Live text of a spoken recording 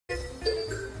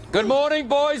Good morning,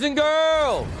 boys and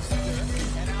girls.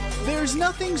 There's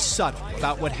nothing subtle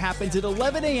about what happens at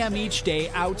 11 a.m. each day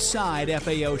outside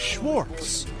FAO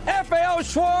Schwarz. FAO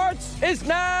Schwarz is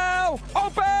now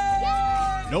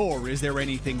open! Nor is there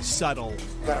anything subtle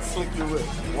Gotta flick your wrist.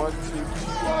 1,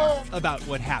 2, about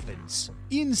what happens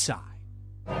inside.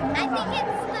 I think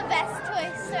it's the best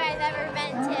toy store I've ever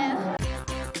been to.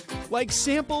 Like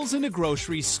samples in a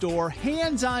grocery store,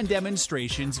 hands-on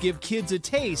demonstrations give kids a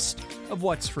taste of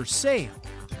what's for sale.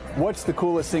 What's the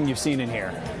coolest thing you've seen in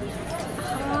here?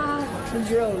 The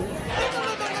drone.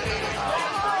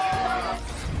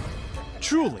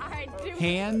 Truly,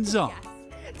 hands-on.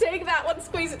 Take that one,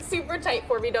 squeeze it super tight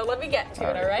for me. Don't let me get to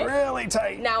it, all right? Really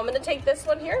tight. Now I'm going to take this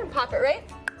one here and pop it right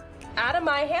out of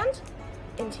my hand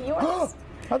into yours.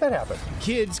 How'd that happen?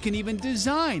 Kids can even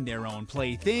design their own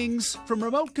playthings, from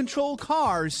remote control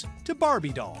cars to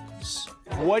Barbie dolls.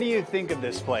 What do you think of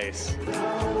this place?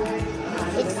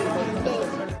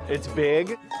 It's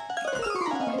big.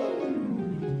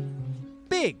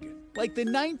 Big, like the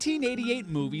 1988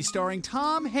 movie starring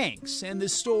Tom Hanks and the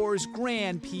store's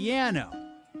grand piano,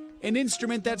 an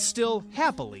instrument that's still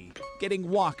happily getting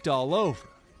walked all over.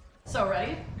 So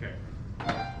ready? Okay.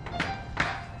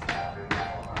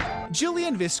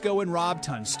 Jillian Visco and Rob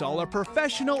Tunstall are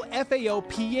professional FAO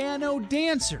piano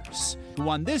dancers who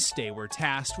on this day were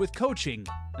tasked with coaching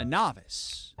a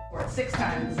novice. 6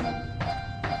 times.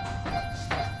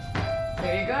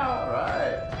 There you go. All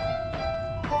right.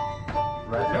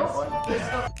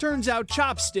 Turns out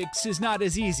chopsticks is not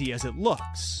as easy as it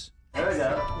looks. There we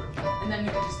go. And then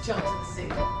you can just jump to the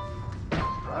seat.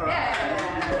 All right.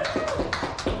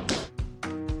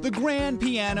 The grand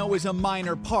piano is a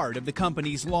minor part of the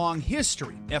company's long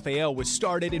history. FAO was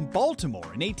started in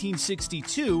Baltimore in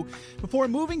 1862 before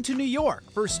moving to New York,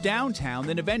 first downtown,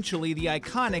 then eventually the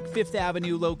iconic Fifth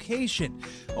Avenue location.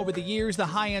 Over the years, the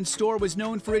high-end store was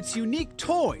known for its unique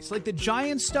toys, like the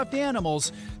giant stuffed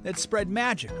animals that spread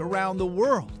magic around the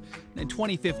world. In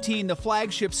 2015, the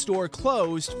flagship store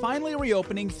closed, finally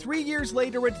reopening 3 years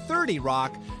later at 30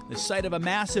 Rock, the site of a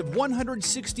massive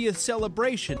 160th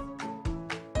celebration.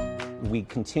 We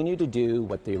continue to do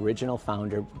what the original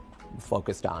founder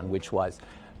focused on, which was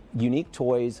unique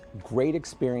toys, great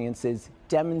experiences,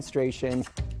 demonstrations.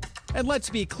 And let's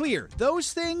be clear,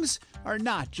 those things are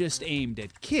not just aimed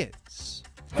at kids.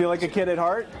 Feel like a kid at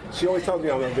heart? She always tells me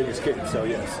I'm the biggest kid, so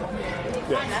yes.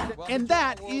 Yes. And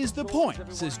that is the point,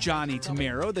 says Johnny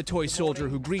Tamero, the toy soldier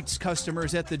who greets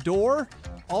customers at the door.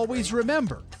 Always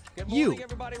remember, you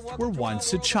were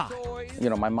once a child. You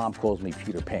know, my mom calls me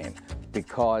Peter Pan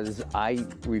because I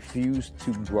refused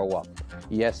to grow up.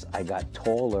 Yes, I got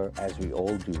taller, as we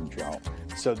all do, Joe.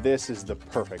 So this is the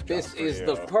perfect job This for is you.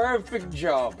 the perfect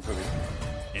job for me.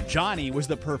 And Johnny was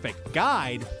the perfect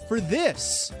guide for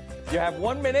this. You have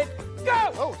 1 minute,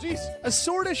 go! Oh, jeez. A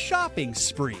sort of shopping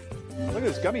spree Look at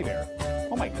this gummy bear.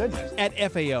 Oh, my goodness. at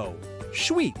FAO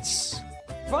Schwarz.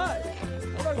 5,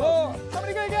 4, How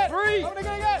many gonna get? 3, How many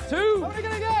gonna get? 2, How many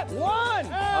gonna get? 1.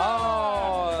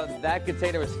 Oh, that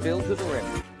container is filled to the rim.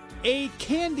 A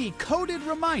candy-coated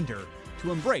reminder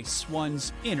to embrace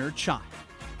one's inner child.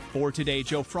 For Today,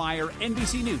 Joe Fryer,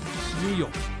 NBC News, New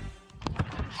York.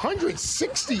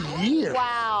 160 years.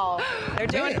 Wow. They're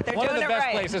doing it One of the best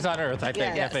right. places on earth, I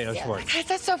think, Yes, FAO yes. Schwarz. Guys,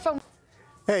 that's so fun.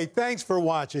 Hey, thanks for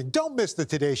watching. Don't miss the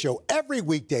Today Show every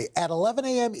weekday at 11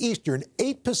 a.m. Eastern,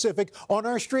 8 Pacific on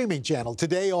our streaming channel,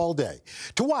 Today All Day.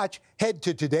 To watch, head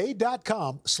to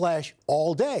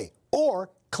today.com/allday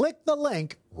or click the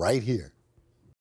link right here.